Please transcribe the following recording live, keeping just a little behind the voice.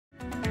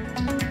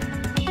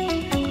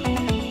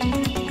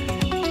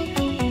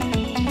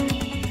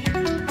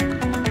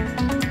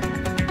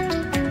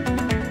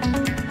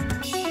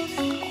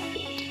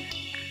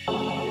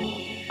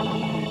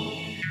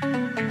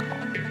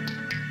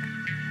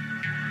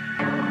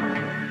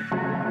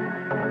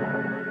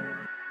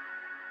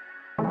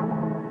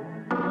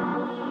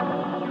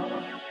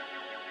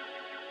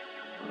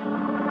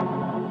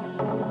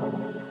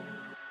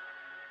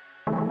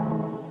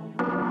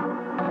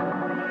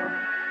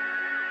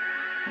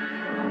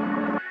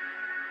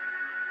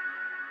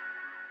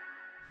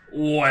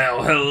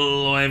Well,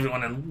 hello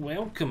everyone and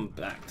welcome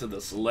back to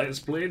this Let's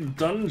Play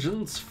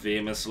Dungeons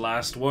Famous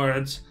Last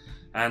Words.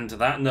 And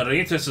that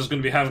Narratus is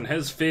going to be having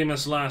his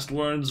famous last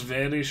words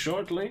very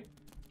shortly.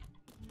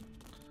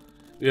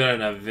 We are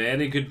in a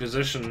very good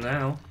position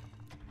now.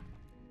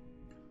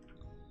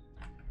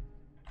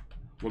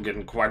 We're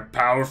getting quite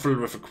powerful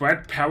with a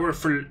quite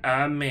powerful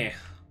army.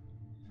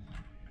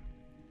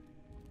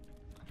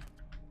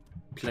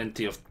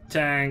 Plenty of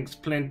tanks,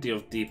 plenty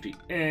of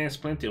DPS,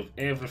 plenty of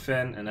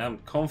everything, and I'm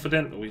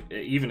confident we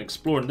even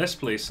exploring this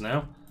place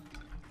now.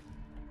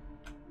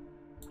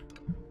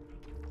 In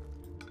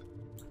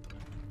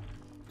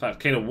fact, I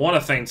kind of want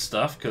to find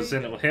stuff because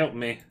then it will help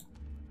me.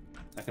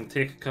 I can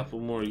take a couple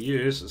more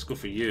use. Let's go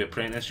for you,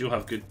 apprentice. You'll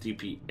have good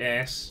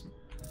DPS.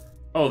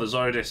 Oh, there's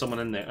already someone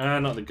in there. Ah,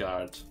 not the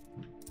guard.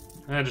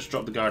 I just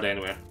dropped the guard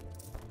anywhere.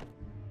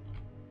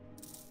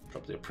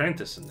 Drop the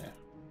apprentice in there.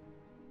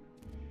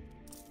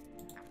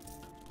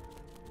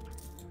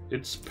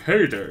 It's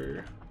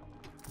payday.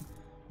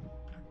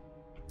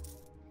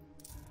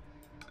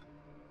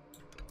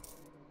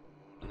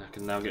 And I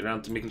can now get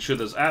around to making sure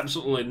there's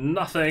absolutely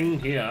nothing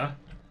here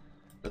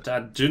that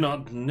I do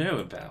not know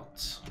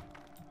about.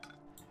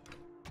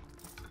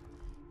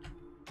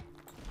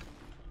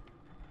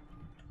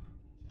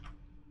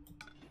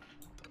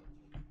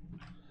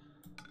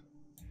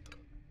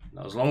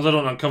 Now, as long as I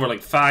don't uncover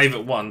like 5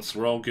 at once,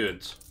 we're all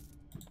good.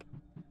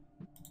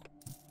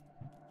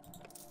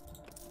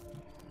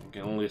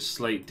 Get only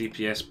slight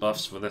DPS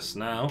buffs for this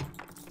now.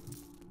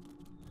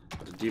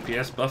 But a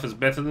DPS buff is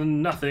better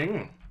than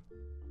nothing.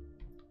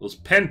 Those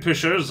pen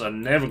pushers are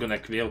never going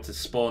to be able to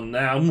spawn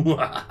now.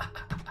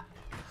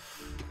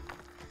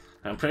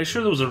 I'm pretty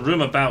sure there was a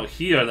room about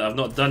here that I've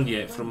not done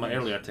yet from my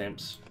earlier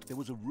attempts. There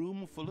was a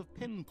room full of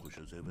pen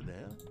pushers over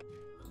there.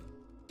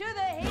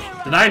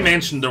 Did I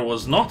mention there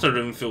was not a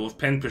room full of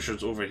pen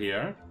pushers over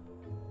here?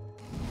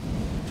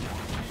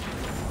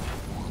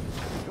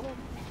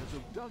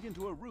 Dug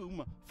into a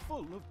room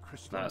full of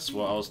crystal. That's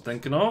what I was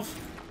thinking of.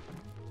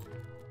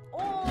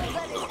 All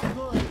that is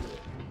good.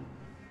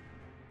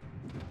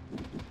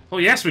 Oh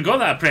yes, we got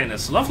that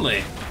apprentice.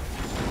 Lovely.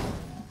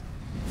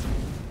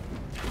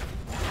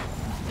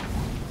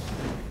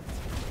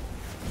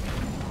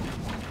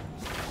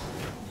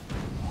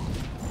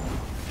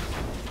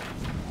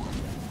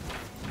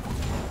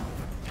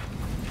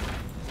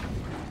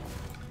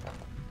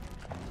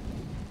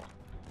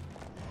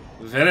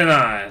 Very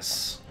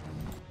nice.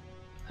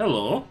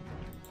 Hello.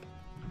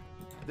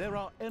 There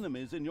are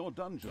enemies in your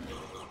dungeon.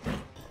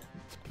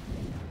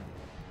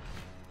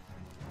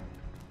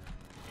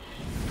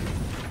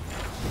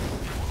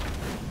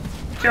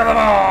 Kill them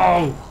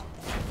all!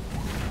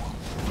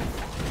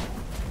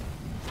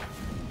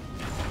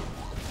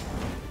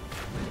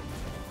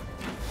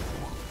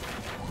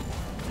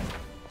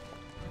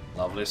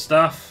 Lovely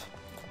stuff.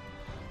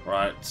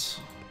 Right.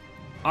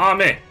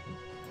 Army!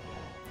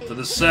 To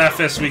the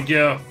surface we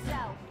go.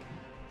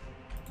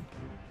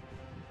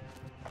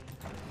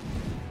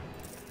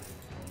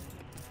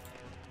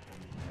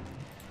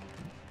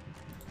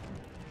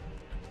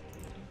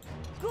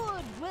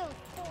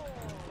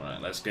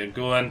 Right, let's get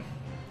going.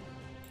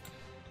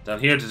 Down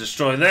here to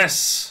destroy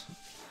this.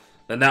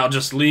 Then that'll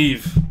just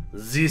leave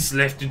this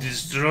left to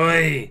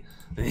destroy.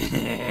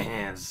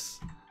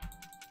 Yes.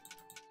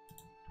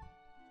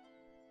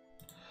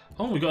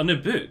 Oh, we got a new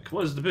book.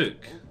 What is the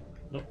book?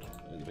 Nope.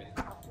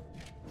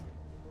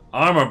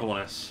 Armor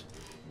bonus.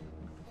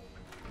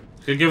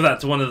 Could give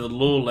that to one of the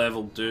low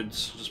level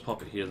dudes. Just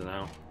pop it here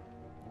now.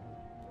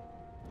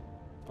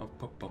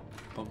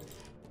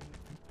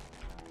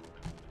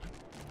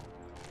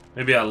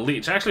 Maybe a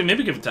leech. Actually,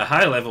 maybe give it to a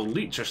high level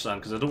leech or something,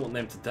 because I don't want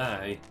them to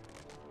die.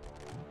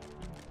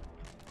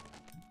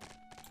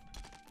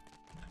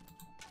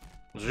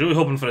 I was really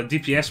hoping for a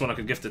DPS one I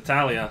could give to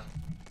Talia.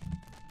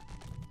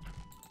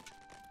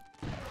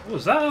 What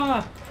was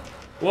that?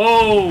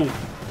 Whoa!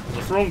 There's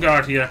a throne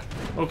guard here.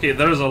 Okay,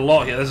 there is a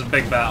lot here. This is a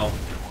big battle.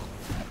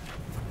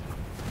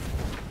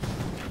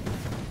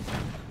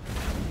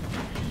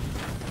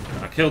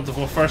 I killed the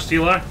first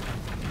healer.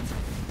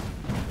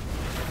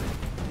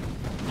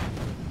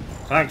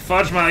 Thank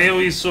fudge, my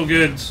AoE's so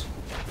good.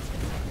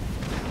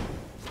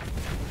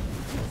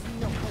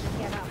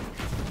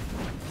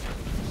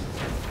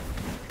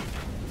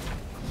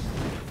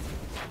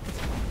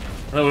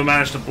 Well, we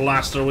managed to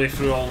blast our way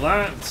through all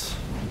that.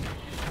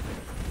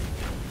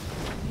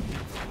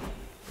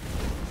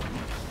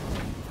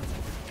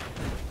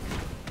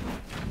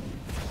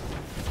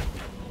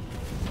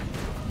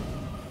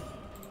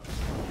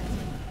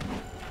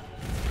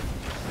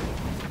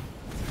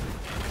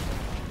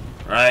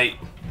 Right.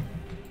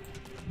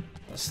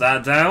 That's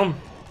that down.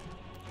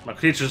 My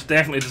creatures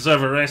definitely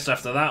deserve a rest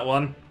after that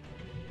one.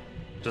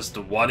 Just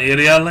the one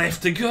area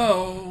left to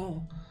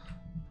go.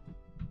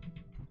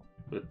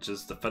 Which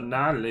is the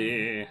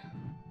finale. I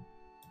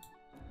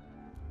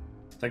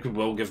think we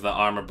will give that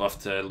armor buff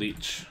to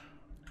Leech.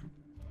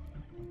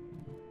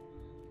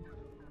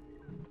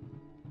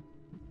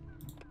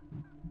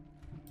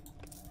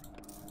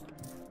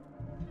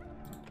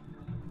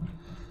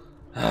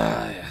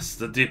 Ah, yes,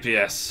 the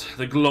DPS.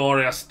 The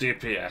glorious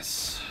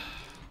DPS.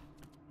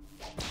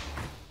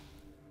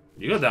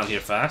 You go down here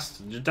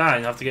fast. You're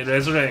dying, you have to get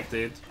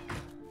resurrected.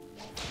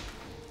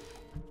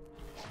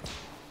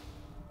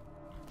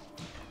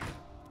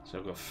 So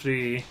I've got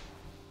 3.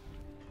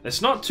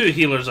 It's not 2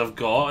 healers I've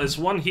got, it's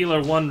 1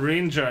 healer, 1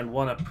 ranger, and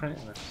 1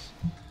 apprentice.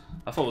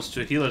 I thought it was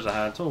 2 healers I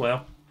had. Oh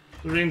well.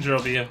 The ranger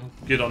will be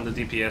good on the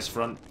DPS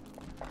front.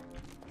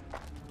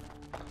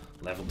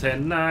 Level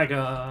 10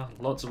 Naga.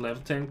 Lots of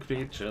level 10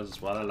 creatures,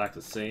 is what I like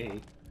to say.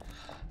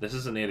 This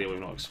is an area we've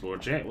not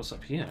explored yet. What's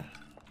up here?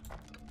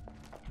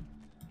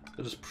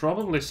 There's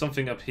probably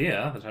something up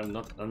here that I've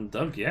not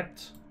undug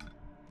yet.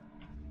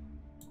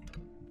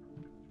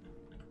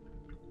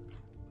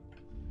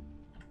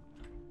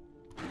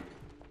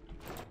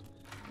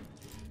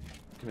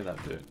 Give me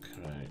that book.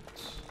 Right.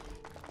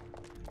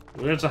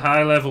 Where's a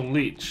high level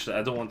leech that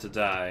I don't want to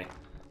die?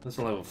 That's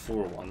a level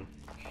 4 one.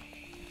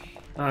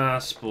 I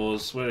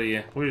suppose. Where are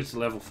you? Where's the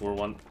level 4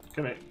 one?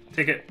 Come here.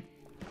 Take it.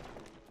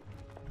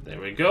 There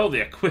we go.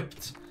 The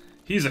equipped.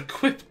 He's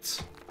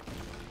equipped.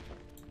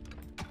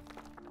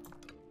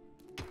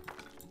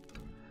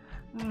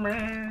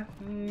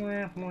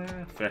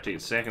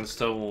 38 seconds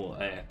till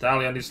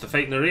Talia needs to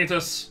fight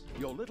Narratus.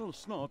 Your little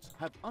snots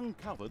have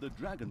uncovered a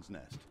dragon's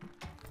nest.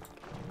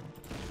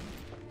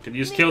 Could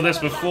you just kill this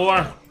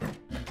before?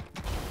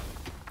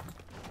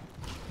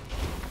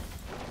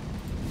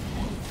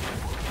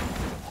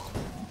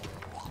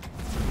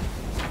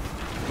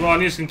 Come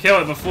on, you can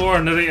kill it before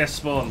Narratus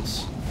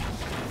spawns.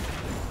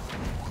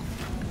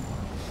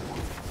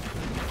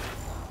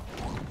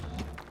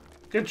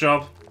 Good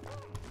job.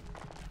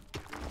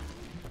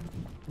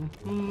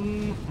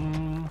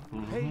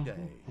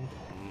 Heyday.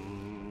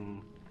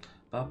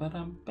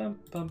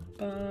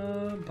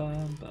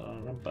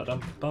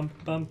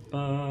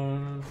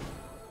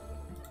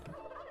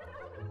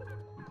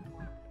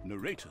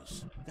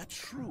 Narratus, that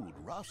shrewd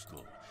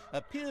rascal,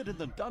 appeared in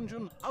the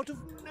dungeon out of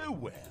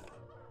nowhere.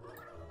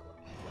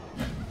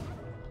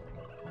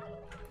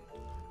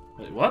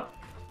 Wait, what?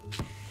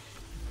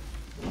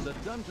 The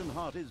dungeon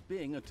heart is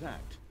being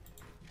attacked.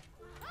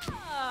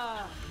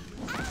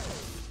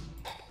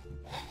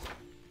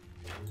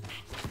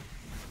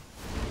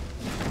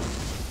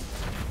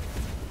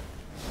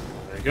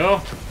 There you go.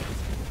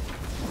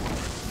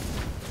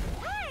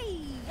 Hey,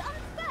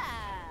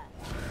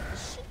 unfair!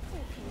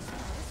 Sheepwalking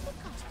spells for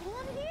casting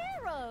on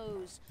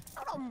heroes,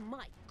 not on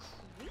my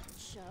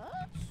creatures.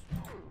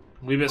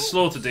 We a bit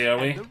slow today, are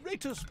we?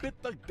 Narratus bit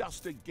the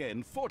dust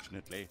again.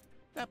 Fortunately,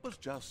 that was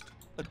just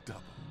a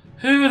double.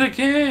 Who would have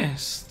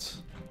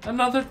guessed?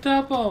 Another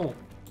double.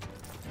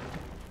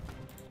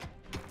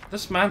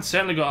 This man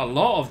certainly got a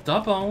lot of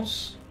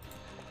doubles.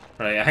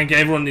 Right, I think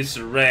everyone needs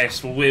to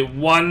rest. We'll wait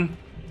one.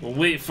 We'll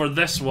wait for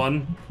this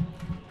one.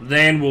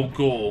 Then we'll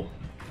go.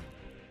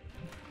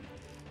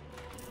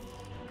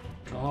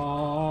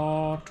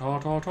 Ta ta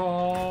ta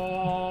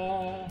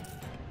ta.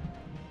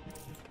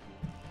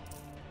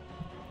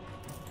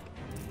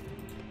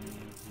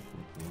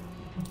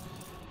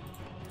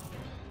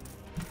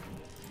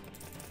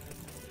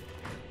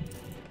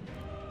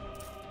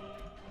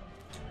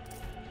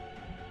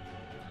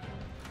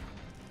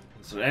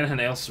 Is there anything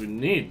else we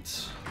need?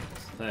 This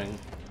thing.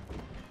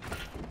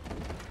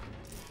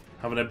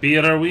 Having a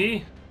beer, are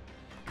we?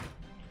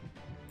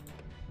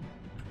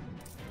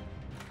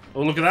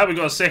 Oh, look at that, we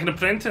got a second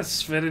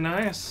apprentice. Very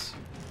nice.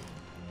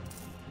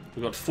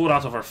 We got 4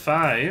 out of our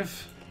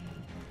 5.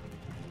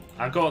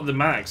 I got the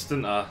max,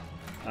 didn't I?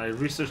 I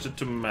researched it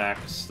to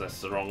max.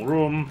 That's the wrong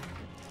room.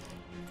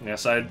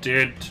 Yes, I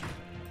did.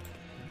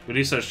 We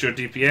researched your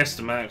DPS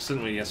to max,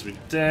 didn't we? Yes, we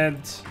did.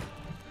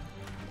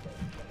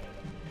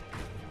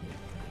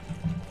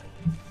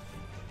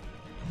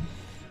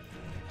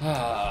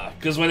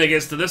 Because when it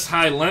gets to this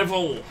high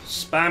level,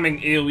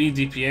 spamming AoE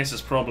DPS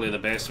is probably the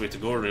best way to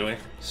go, really.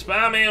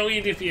 Spam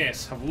AoE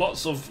DPS! Have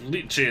lots of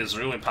leeches,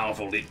 really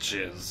powerful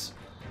leeches.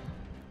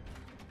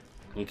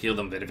 And kill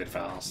them very, very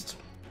fast.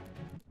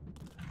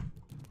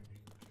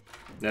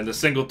 Then the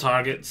single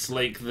targets,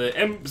 like the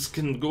imps,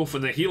 can go for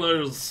the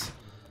healers.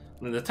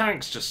 And then the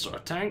tanks just sort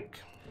of tank.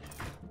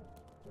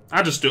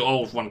 I just do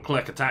all with one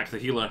click, attack the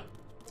healer.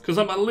 Because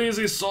I'm a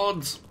lazy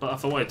sod, but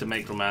if I wanted to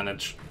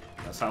micromanage,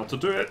 that's how to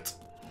do it.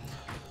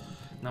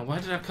 Now, why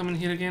did I come in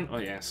here again? Oh,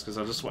 yes, because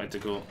I just wanted to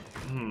go,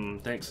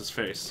 Dex is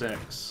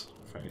 36,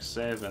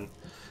 37.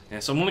 Yeah,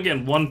 so I'm only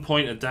getting 1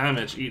 point of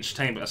damage each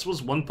time, but I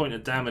suppose 1 point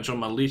of damage on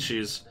my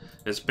leeches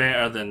is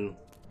better than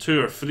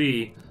 2 or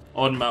 3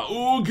 on my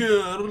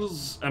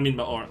ogres. I mean,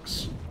 my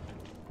orcs.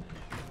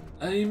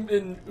 I'm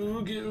an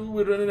ogre,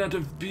 we're running out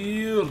of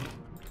beer.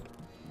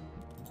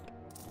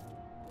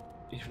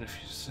 Even if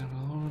you say,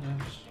 well,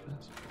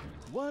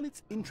 While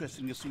it's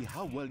interesting to see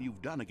how well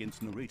you've done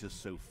against Narratus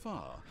so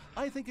far,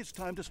 I think it's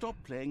time to stop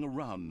playing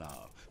around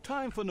now.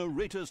 Time for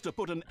Narratus to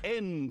put an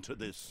end to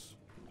this.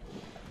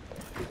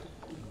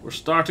 We're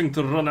starting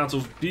to run out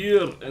of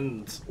beer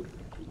and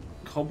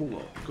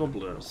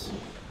gobblers.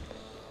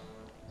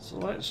 So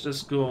let's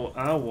just go.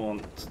 I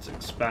want to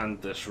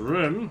expand this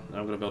room.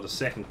 I'm going to build a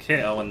second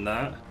kettle in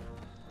that.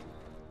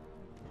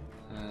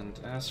 And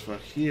as for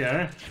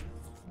here...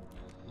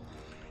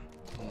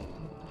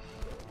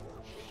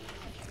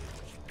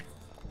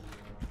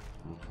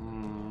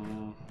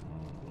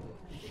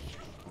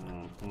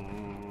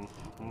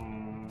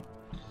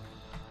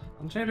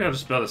 Maybe I'll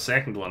just build a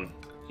second one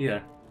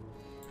here.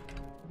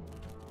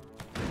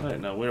 Right,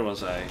 now where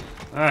was I?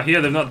 Ah,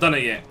 here, they've not done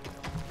it yet.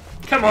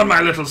 Come on,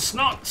 my little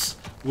snots!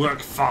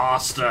 Work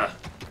faster!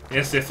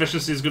 Yes, the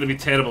efficiency is going to be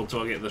terrible until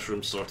I get this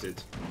room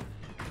sorted.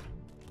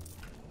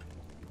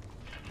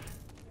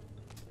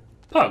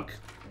 Pug!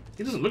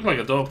 He doesn't look like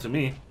a dog to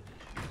me.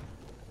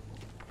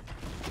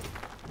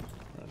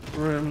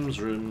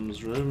 Rooms.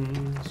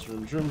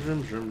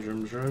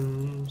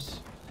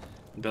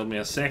 Build me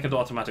a second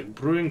automatic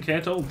brewing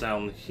kettle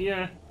down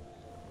here.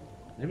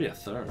 Maybe a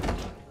third.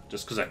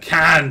 Just because I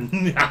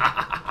can!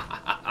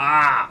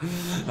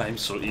 I'm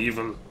so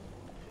evil.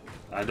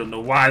 I don't know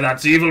why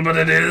that's evil, but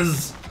it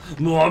is!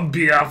 More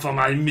beer for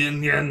my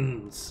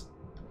minions!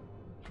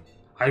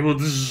 I will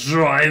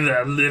destroy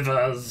their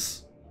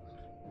livers!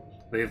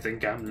 They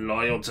think I'm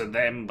loyal to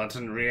them, but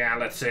in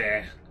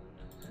reality,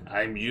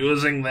 I'm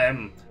using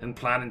them and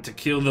planning to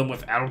kill them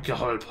with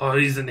alcohol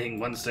poisoning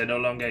once they're no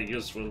longer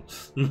useful.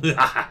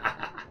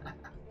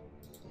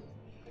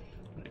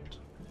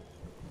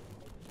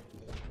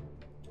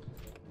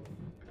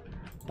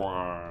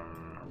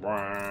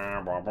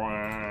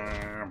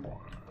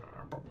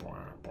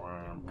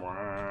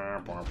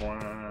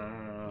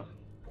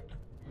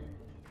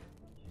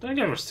 I think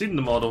I've ever seen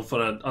the model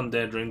for an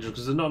undead ranger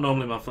because they're not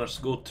normally my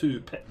first go-to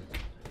pick.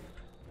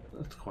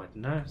 That's quite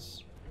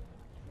nice.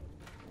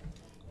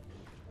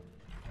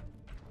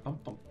 Bum,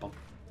 bum, bum.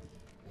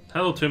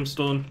 Hello,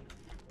 Tombstone.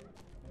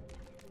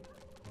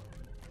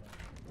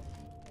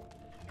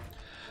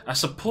 I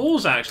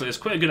suppose actually it's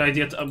quite a good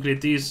idea to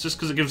upgrade these just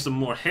because it gives them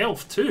more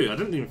health too. I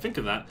didn't even think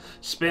of that.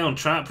 Spell and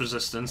trap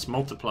resistance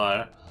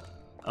multiplier.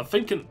 I'm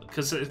thinking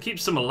because it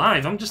keeps them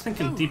alive. I'm just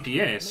thinking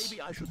DPS.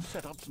 Maybe I should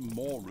set up some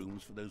more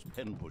rooms for those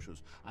pen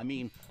pushers. I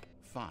mean,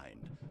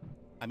 find.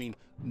 I mean,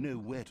 know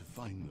where to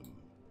find them.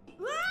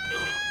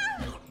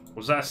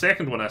 Was that a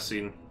second one I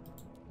seen?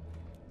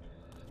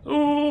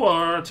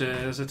 Oh, it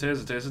is.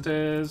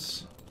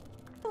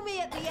 Me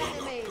at the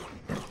enemy.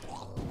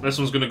 This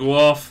one's gonna go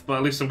off, but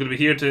at least I'm gonna be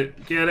here to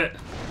get it.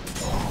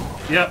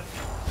 Yep.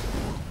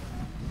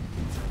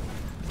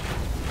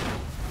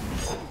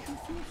 You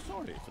feel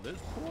sorry for those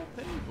poor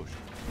pen pushers.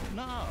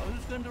 Now,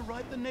 who's going to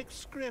write the next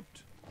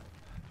script?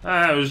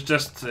 It was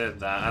just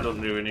that. I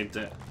don't really need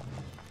it.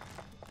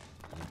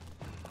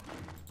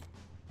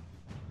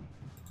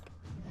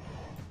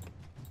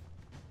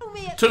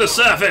 To the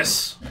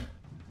surface!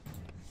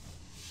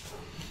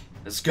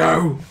 Let's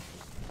go!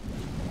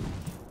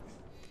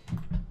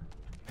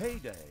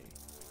 Heyday.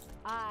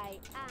 I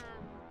am.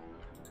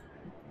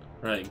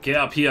 Right, get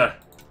up here.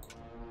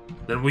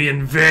 Then we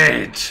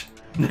invade!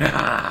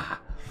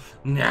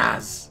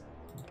 Nyaz!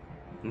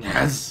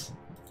 Nyaz!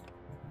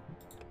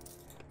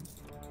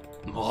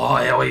 More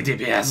AoE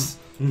DPS!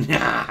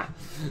 Nyah!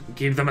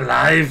 Keep them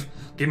alive!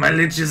 Keep my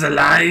liches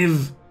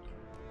alive!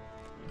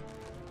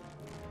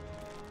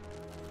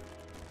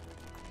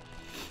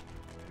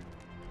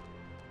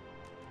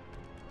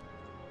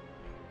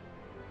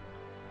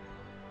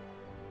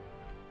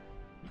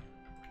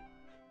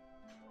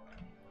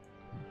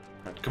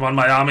 Come on,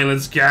 my army,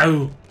 let's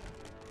go!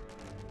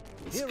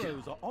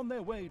 Heroes are on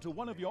their way to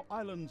one of your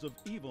islands of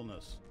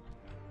evilness.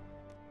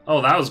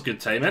 Oh, that was good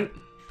timing.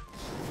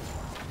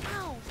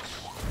 Ouch.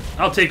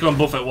 I'll take on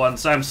both at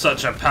once. I'm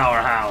such a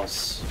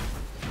powerhouse.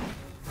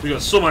 We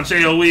got so much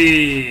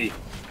AoE.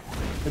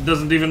 It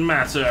doesn't even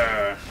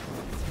matter.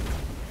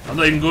 I'm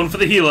not even going for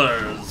the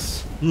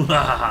healers.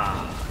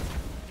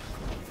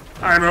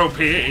 I'm OP.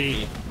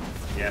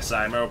 Yes,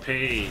 I'm OP.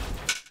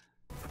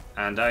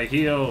 And I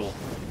heal.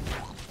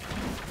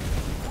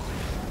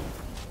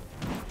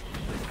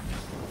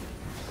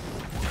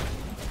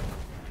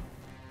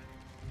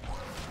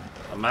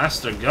 A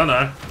Master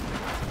Gunner.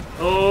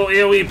 Oh,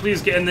 AoE,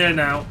 please get in there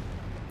now.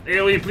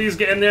 AoE, please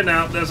get in there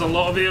now. There's a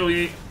lot of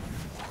AoE.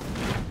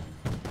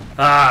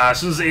 As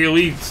soon as the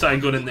AoE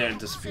started going in there, it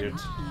disappeared.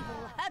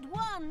 Evil had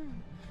won.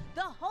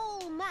 The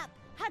whole map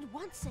had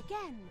once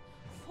again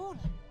fallen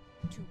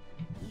to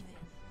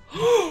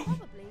evil.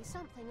 Probably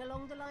something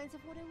along the lines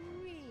of what a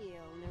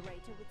real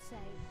narrator would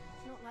say.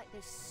 Not like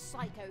this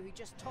psycho who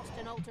just tossed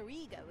an alter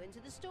ego into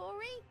the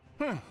story.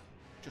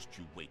 Just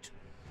you wait.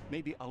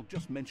 Maybe I'll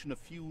just mention a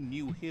few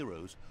new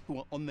heroes who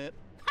are on their...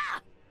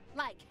 Ha!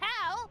 Like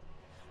hell!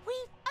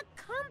 We've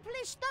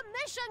accomplished the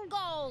mission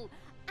goal!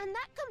 And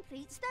that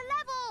completes the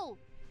level!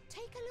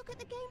 Take a look at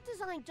the game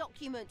design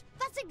document.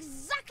 That's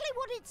exactly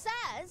what it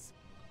says!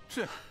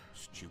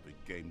 Stupid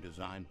game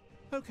design.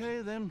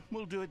 Okay, then,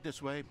 we'll do it this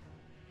way.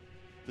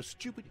 The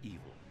stupid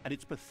evil and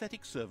its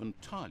pathetic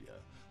servant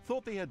Talia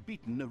thought they had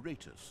beaten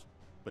Narratus.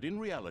 But in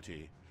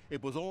reality,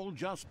 it was all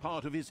just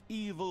part of his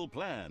evil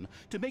plan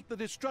to make the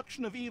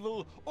destruction of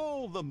evil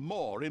all the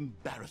more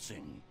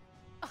embarrassing.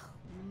 Oh,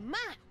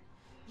 man,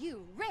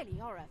 you really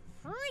are a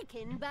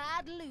freaking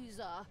bad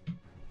loser.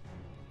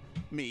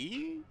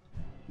 Me?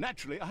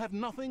 Naturally, I have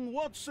nothing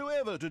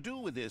whatsoever to do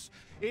with this.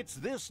 It's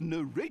this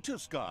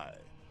narrator's guy.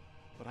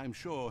 But I'm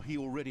sure he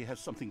already has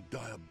something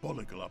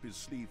diabolical up his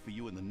sleeve for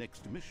you in the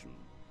next mission.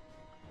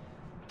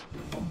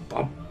 Bum,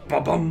 bum,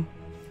 bum,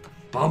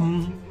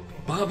 bum,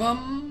 bum,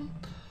 bum.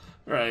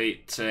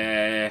 Right,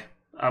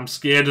 I'm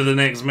scared of the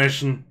next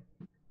mission.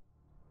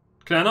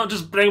 Can I not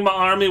just bring my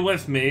army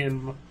with me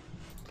and...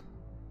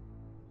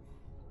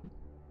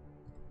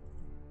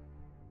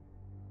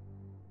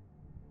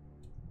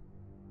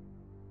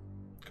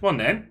 Come on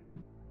then.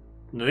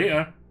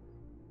 Narrator.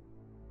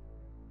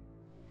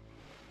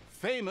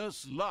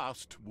 Famous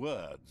last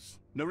words.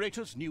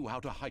 Narrators knew how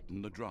to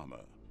heighten the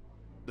drama.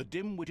 The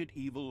dim-witted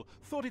evil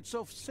thought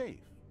itself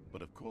safe,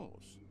 but of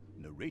course,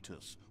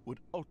 narrators would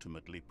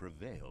ultimately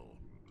prevail.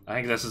 I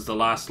think this is the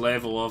last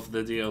level of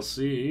the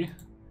DLC.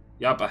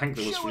 Yep, I think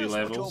there was 3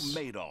 levels. What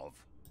you're made of.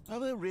 Are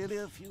there really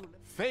a few?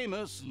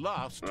 Famous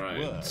last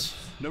words.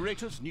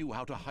 Narrators knew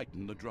how to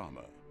heighten the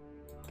drama.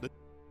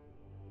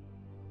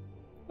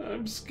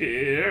 I'm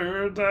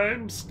scared,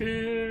 I'm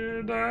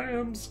scared, I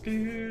am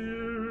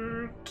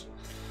scared.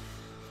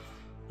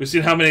 We've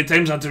seen how many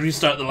times I had to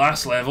restart the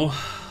last level.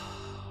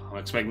 I'm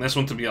expecting this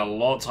one to be a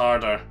lot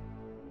harder.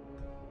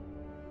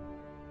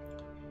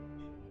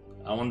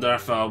 I wonder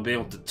if I'll be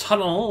able to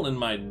tunnel in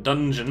my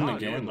dungeon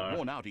again. The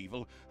worn-out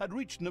evil had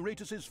reached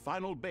Narratus'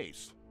 final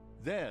base.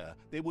 There,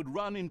 they would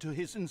run into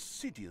his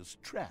insidious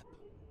trap.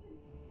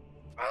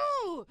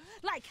 Oh,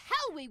 like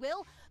hell we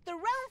will! The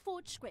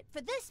Realmforge script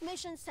for this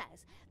mission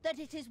says that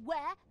it is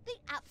where the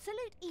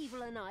absolute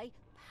evil and I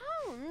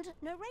pound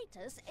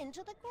Narratus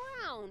into the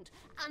ground.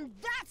 And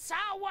that's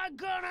how we're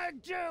gonna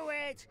do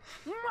it!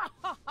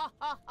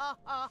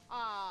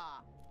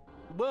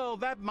 Well,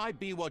 that might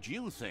be what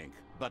you think,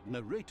 but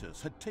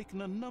Narratus had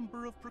taken a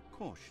number of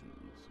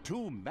precautions.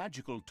 2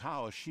 magical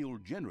tower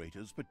shield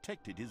generators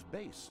protected his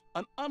base.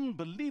 An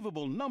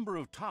unbelievable number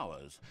of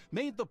towers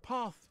made the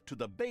path to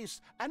the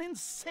base an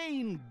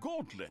insane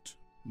gauntlet.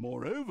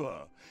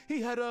 Moreover,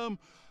 he had a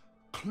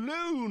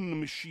clone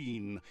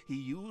machine he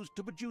used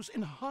to produce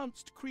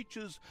enhanced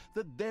creatures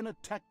that then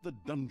attacked the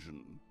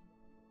dungeon.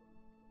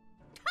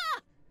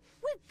 Ha!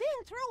 We've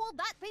been through all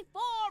that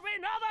before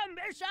in other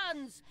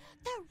missions!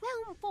 The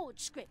Realmforge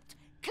script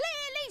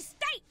clearly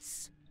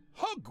states...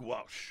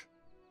 Hogwash!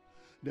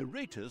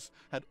 Narratus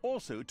had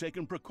also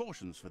taken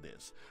precautions for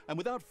this, and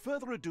without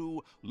further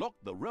ado,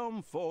 locked the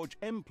Realmforge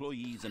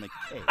employees in a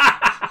cage.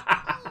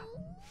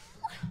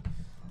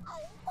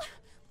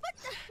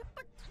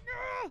 But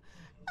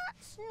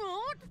that's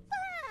not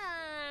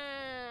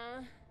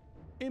fair.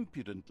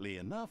 Impudently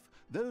enough,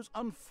 those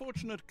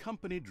unfortunate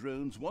company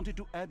drones wanted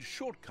to add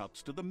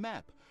shortcuts to the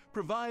map,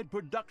 provide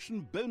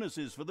production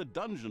bonuses for the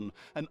dungeon,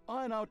 and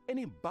iron out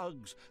any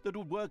bugs that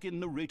would work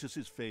in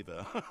Narratus'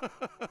 favor.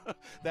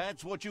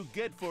 That's what you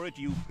get for it,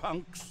 you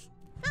punks.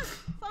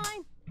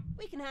 Fine.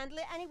 We can handle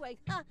it anyway.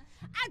 Attack!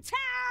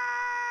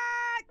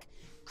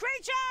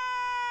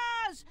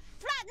 Creatures!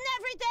 Flatten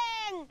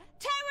everything!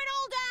 Tear it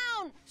all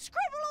down!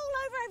 Scribble all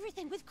over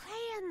everything with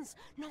crayons!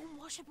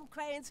 Non-washable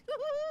crayons.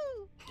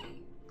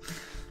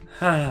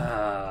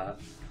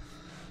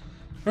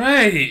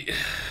 Right.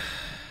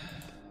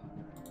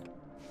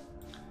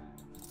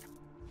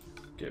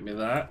 Get me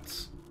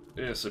that.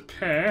 There's a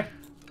pair.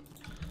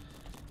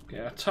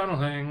 Get a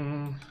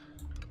tunneling.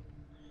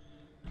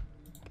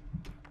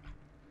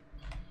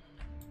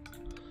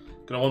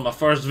 Gonna want my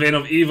first vein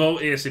of evil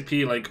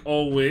ASAP like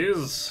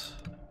always.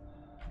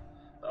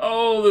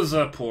 Oh, there's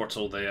a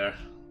portal there.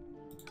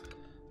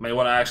 Might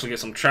want to actually get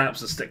some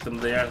traps and stick them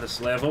there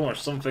this level or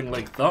something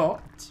like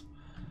that.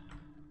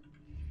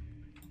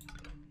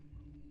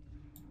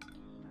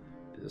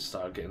 Let's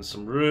start getting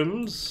some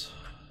rooms.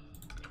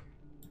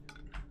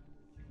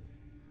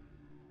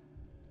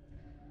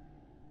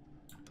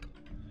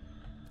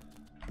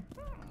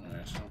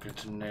 Alright, I'm going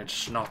to need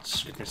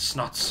snots. Get me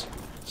snots.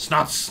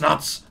 Snots,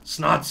 snots,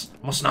 snots.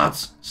 More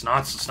snots.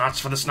 Snots, snots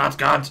for the snot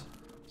god.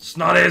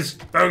 Snotties,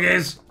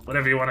 bogies,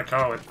 whatever you want to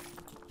call it.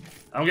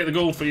 I'll get the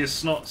gold for your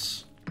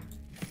snots.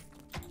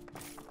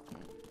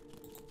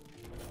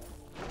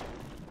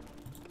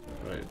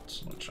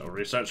 Right, let's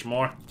research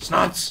more.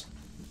 Snots!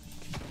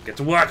 Get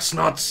to work,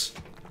 snots!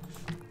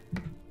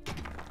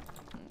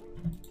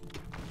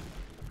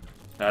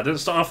 Now, I didn't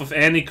start off with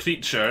any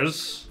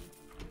creatures,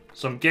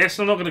 so I'm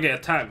guessing I'm not going to get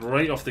attacked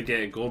right off the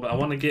get-go, but I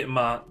want to get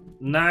my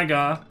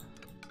Naga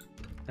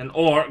and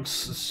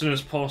Orcs as soon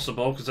as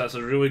possible, because that's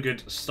a really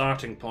good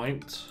starting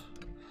point.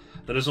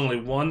 There is only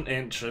one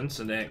entrance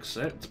and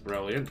exit.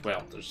 Brilliant.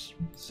 Well, there's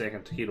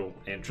second hero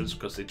entrance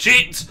because they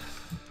cheat!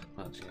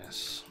 But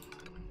yes.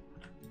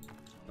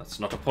 That's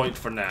not a point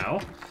for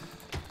now.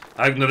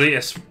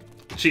 Ignoratus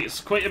cheats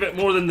quite a bit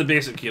more than the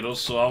basic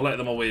heroes, so I'll let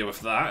them away with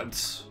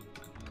that.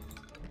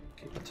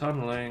 Keep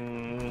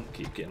tunneling.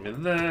 Keep getting me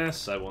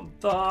this. I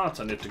want that.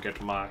 I need to get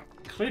my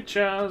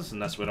creatures,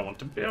 and that's where I want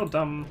to build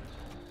them.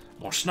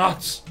 More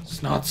snots!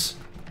 Snots!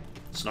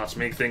 Snots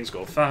make things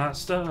go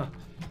faster.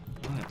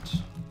 Right.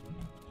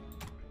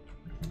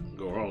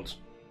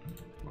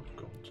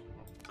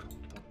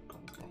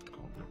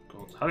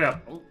 hurry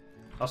up.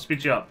 I'll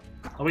speed you up.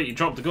 Oh wait, you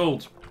dropped the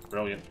gold.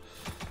 Brilliant.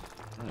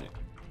 Right.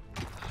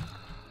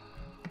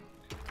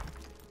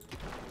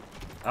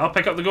 I'll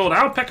pick up the gold.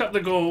 I'll pick up the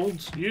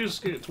gold. You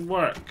just get to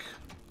work.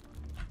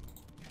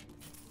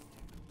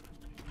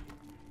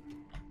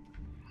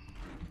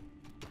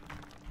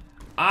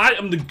 I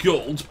am the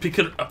gold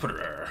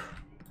picker-upper.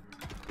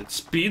 It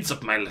speeds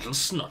up my little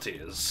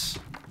snotties.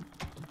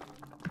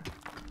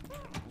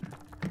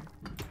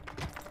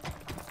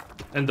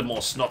 And the more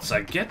snots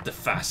I get, the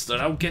faster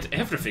I'll get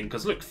everything.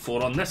 Because look,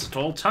 4 on this at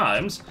all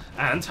times,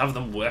 and have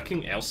them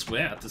working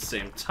elsewhere at the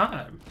same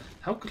time.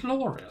 How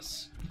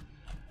glorious.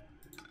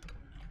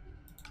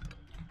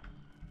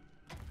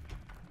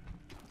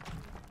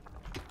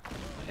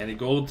 Any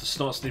gold the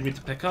snots need me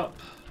to pick up?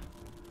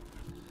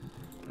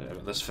 Right,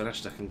 with this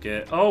finished, I can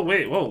get... Oh,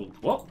 wait, whoa,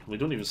 what? We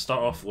don't even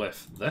start off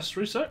with this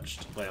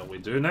researched? Well, we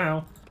do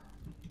now.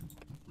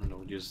 And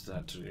we'll use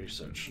that to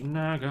research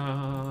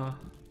Naga.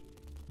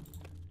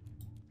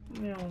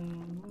 No,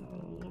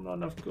 not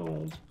enough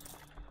gold.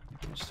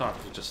 We'll start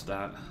with just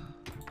that.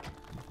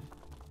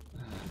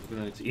 We're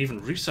gonna need to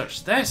even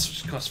research this,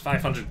 which costs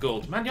 500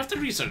 gold. Man, you have to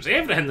research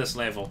everything this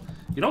level.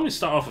 You normally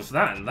start off with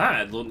that and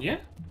that, don't you?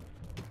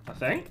 I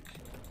think.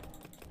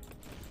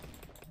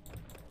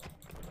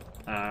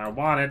 I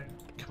want it.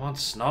 Come on,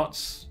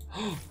 snots.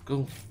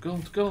 Gold,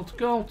 gold, gold,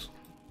 gold.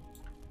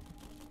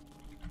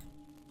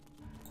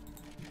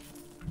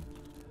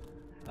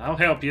 I'll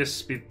help you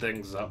speed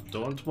things up.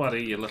 Don't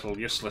worry, you little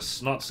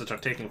useless snots that are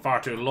taking far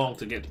too long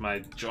to get my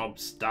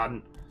jobs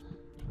done.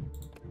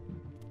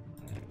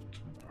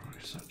 Right,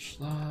 research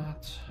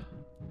that.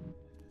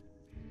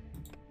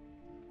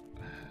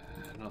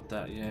 Not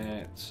that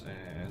yet.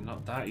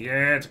 Not that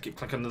yet. I keep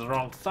clicking the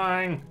wrong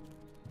thing.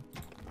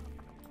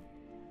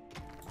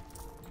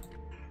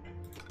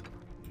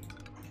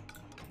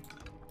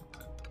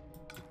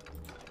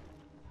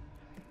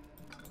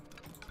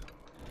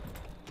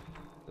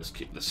 Let's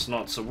keep the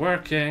snots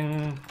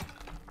working.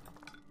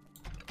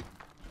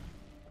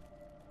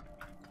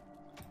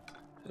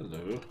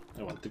 Hello,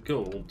 I want the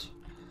gold.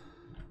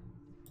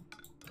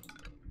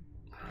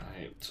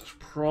 Right,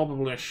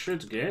 probably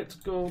should get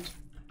gold.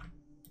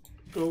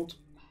 Gold.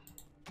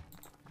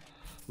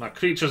 My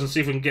creatures, and see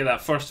if we can get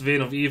that first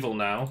vein of evil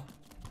now.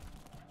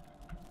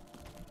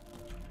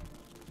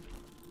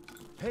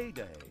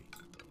 Payday.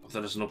 If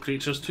there is no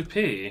creatures to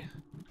pay.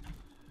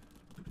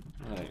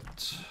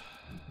 Right.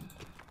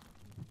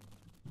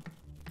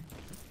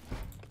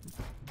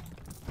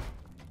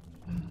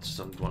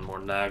 Still need one more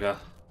Naga.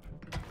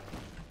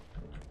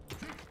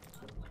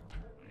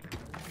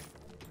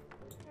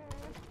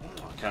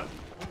 Oh, I can't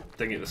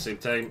ding it at the same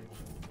time.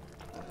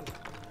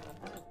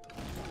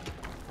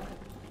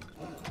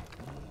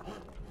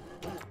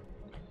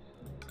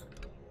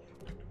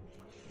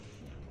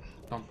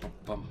 Bum, bum,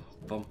 bum,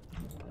 bum.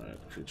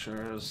 Right,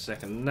 creatures,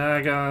 second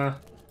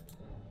Naga.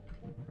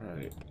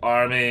 Right,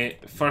 army,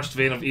 first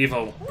vein of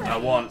evil. I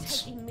want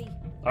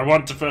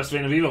the first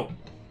vein of evil.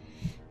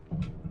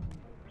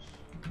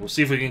 We'll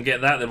see if we can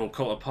get that, then we'll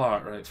cut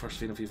apart. Right, first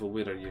vein of evil,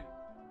 where are you?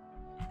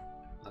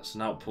 That's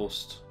an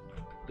outpost.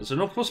 Is there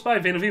no close by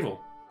vein of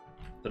evil?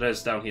 There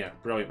is, down here.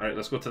 Brilliant. Right,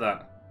 let's go to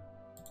that.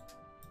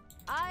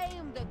 I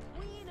am the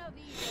queen of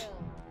evil.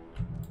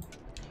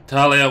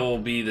 Talia will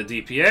be the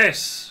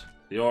DPS.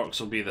 The orcs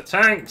will be the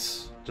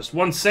tanks. Just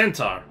one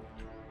centaur.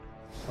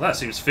 Well, that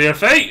seems fair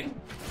fight.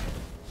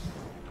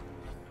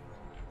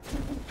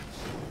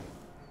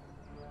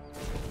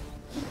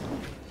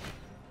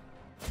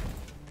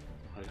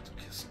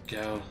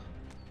 Go.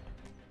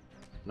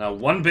 Now,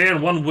 one bear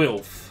and one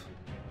wolf.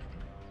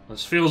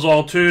 This feels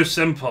all too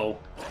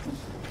simple.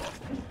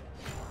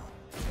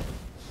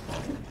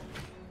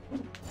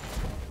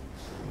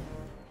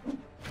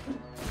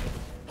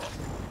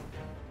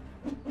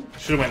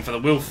 Should have went for the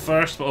wolf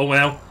first, but oh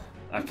well.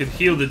 I could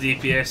heal the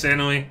DPS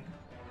anyway.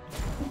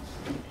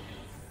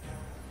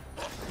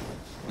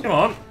 Come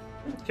on.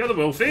 Kill the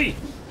wolfie.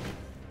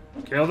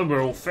 Kill the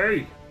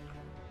wolfie.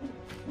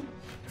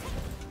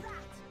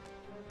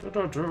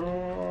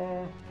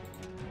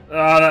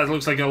 Ah, that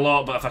looks like a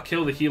lot, but if I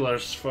kill the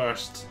healers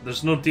first,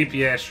 there's no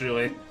DPS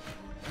really.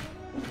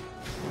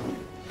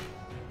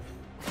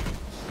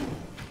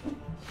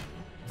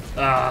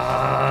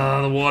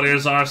 Ah, the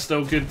warriors are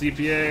still good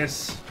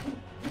DPS.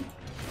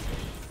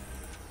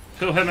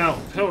 Pull him out.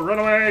 Pull, run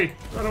away!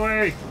 Run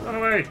away! Run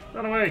away!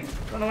 Run away!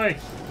 Run away!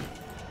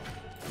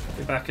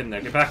 Get back in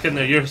there, get back in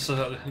there. You're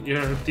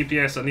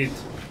DPS I need.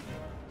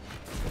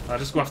 I'll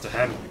just go after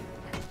him.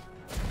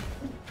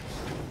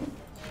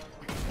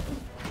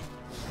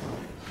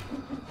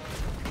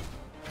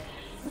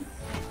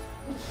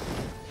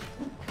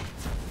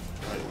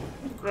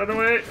 Run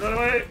away, run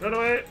away, run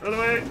away, run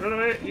away, run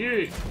away.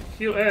 You,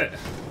 heal it,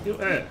 heal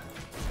it.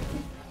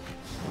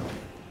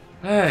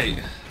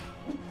 Hey.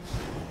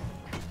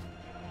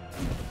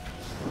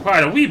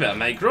 Quite a wee bit of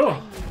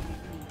micro.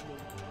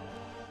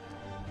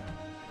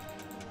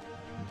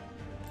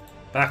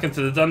 Back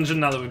into the dungeon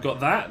now that we've got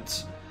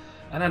that.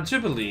 And I do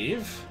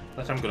believe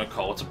that I'm going to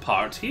call it a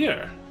part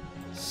here.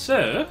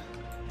 So,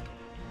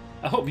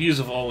 I hope you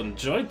have all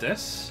enjoyed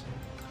this.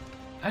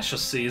 I shall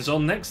see you all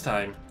next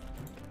time.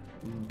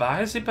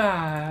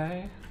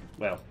 Bye-bye.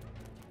 Well,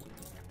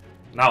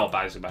 now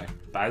bye-bye.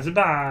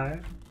 Bye-bye.